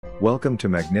Welcome to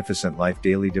Magnificent Life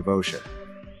Daily Devotion.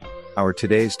 Our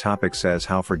today's topic says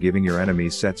how forgiving your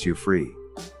enemies sets you free.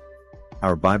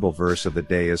 Our Bible verse of the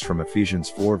day is from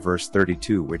Ephesians 4 verse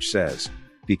 32, which says,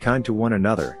 "Be kind to one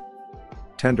another,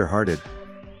 tender-hearted,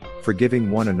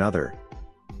 forgiving one another,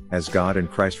 as God in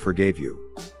Christ forgave you."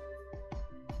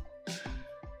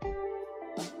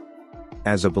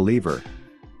 As a believer,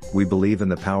 we believe in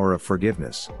the power of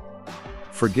forgiveness.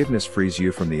 Forgiveness frees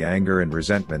you from the anger and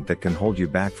resentment that can hold you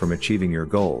back from achieving your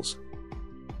goals.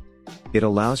 It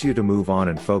allows you to move on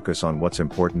and focus on what's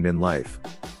important in life.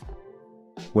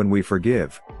 When we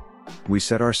forgive, we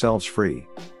set ourselves free.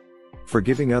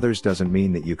 Forgiving others doesn't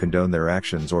mean that you condone their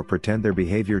actions or pretend their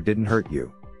behavior didn't hurt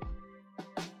you.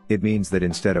 It means that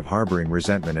instead of harboring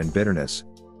resentment and bitterness,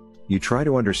 you try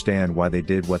to understand why they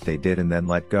did what they did and then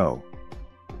let go.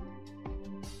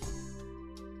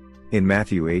 In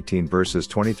Matthew 18 verses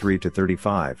 23 to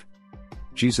 35,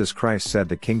 Jesus Christ said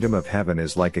the kingdom of heaven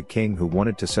is like a king who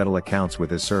wanted to settle accounts with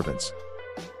his servants.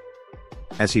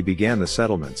 As he began the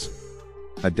settlements,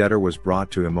 a debtor was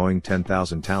brought to him owing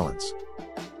 10,000 talents.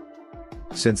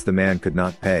 Since the man could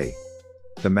not pay,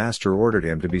 the master ordered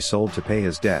him to be sold to pay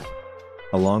his debt,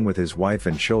 along with his wife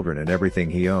and children and everything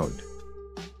he owned.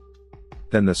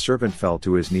 Then the servant fell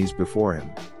to his knees before him.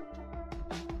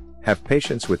 "Have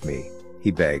patience with me,"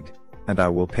 he begged, "and I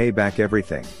will pay back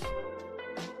everything."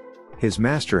 His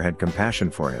master had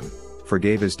compassion for him,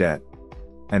 forgave his debt,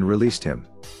 and released him.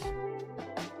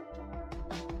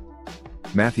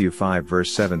 Matthew 5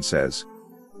 verse 7 says,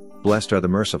 "Blessed are the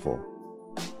merciful,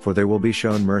 for they will be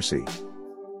shown mercy."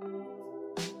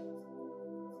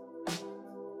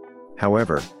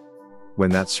 However, when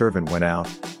that servant went out,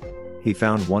 he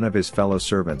found one of his fellow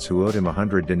servants who owed him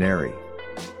 100 denarii.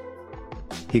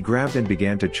 He grabbed and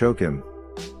began to choke him,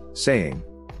 saying,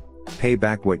 "Pay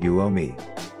back what you owe me."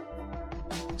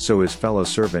 So his fellow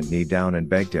servant kneeled down and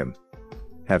begged him,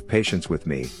 "Have patience with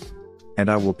me, and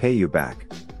I will pay you back."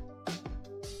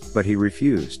 But he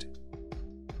refused.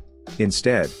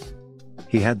 Instead,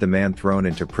 he had the man thrown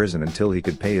into prison until he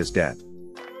could pay his debt.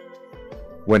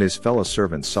 When his fellow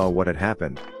servants saw what had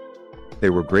happened, they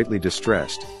were greatly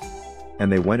distressed,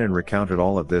 and they went and recounted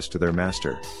all of this to their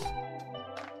master.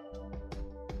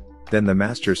 Then the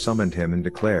master summoned him and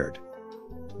declared,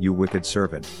 "You wicked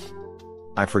servant!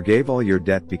 I forgave all your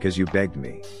debt because you begged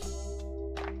me.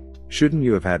 Shouldn't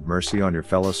you have had mercy on your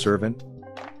fellow servant,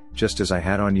 just as I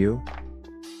had on you?"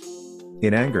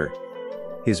 In anger,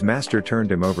 his master turned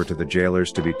him over to the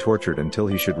jailers to be tortured until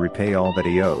he should repay all that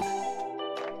he owed.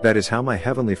 That is how my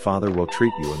heavenly Father will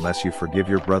treat you unless you forgive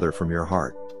your brother from your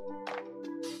heart.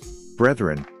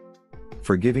 Brethren,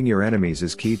 forgiving your enemies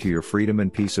is key to your freedom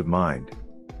and peace of mind.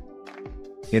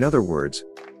 In other words,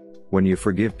 when you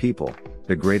forgive people,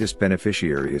 the greatest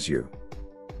beneficiary is you.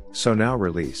 So now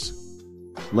release.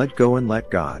 Let go and let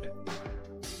God.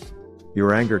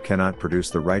 Your anger cannot produce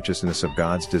the righteousness of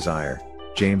God's desire.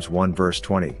 James 1 verse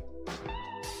 20.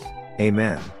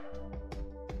 Amen.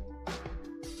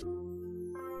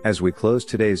 As we close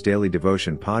today's daily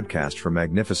devotion podcast for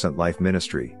Magnificent Life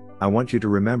Ministry, I want you to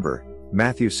remember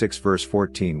Matthew 6 verse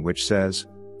 14, which says,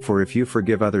 "For if you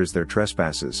forgive others their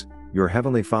trespasses, your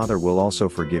heavenly Father will also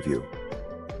forgive you."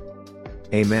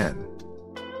 Amen.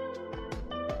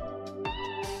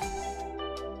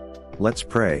 Let's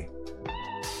pray.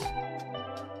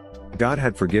 God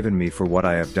had forgiven me for what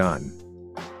I have done.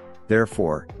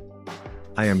 Therefore,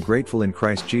 I am grateful in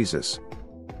Christ Jesus.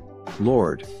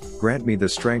 Lord, grant me the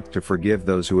strength to forgive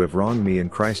those who have wronged me in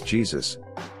Christ Jesus.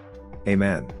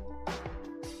 Amen.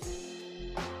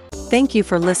 Thank you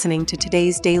for listening to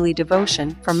today's daily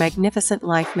devotion from Magnificent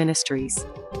Life Ministries.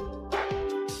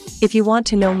 If you want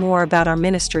to know more about our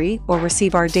ministry or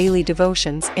receive our daily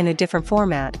devotions in a different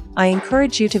format, I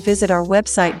encourage you to visit our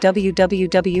website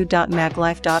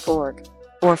www.maglife.org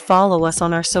or follow us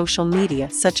on our social media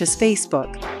such as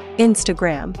Facebook,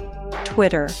 Instagram,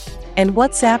 Twitter, and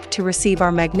WhatsApp to receive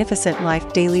our Magnificent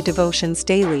Life daily devotions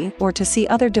daily or to see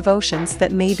other devotions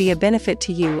that may be a benefit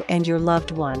to you and your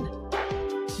loved one.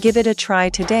 Give it a try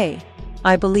today.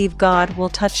 I believe God will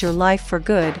touch your life for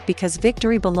good because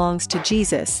victory belongs to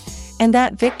Jesus, and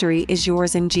that victory is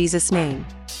yours in Jesus' name.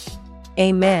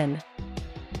 Amen.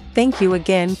 Thank you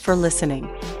again for listening.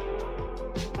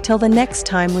 Till the next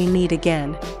time we meet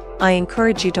again, I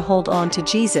encourage you to hold on to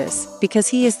Jesus because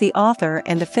He is the author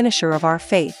and the finisher of our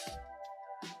faith.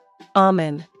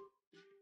 Amen.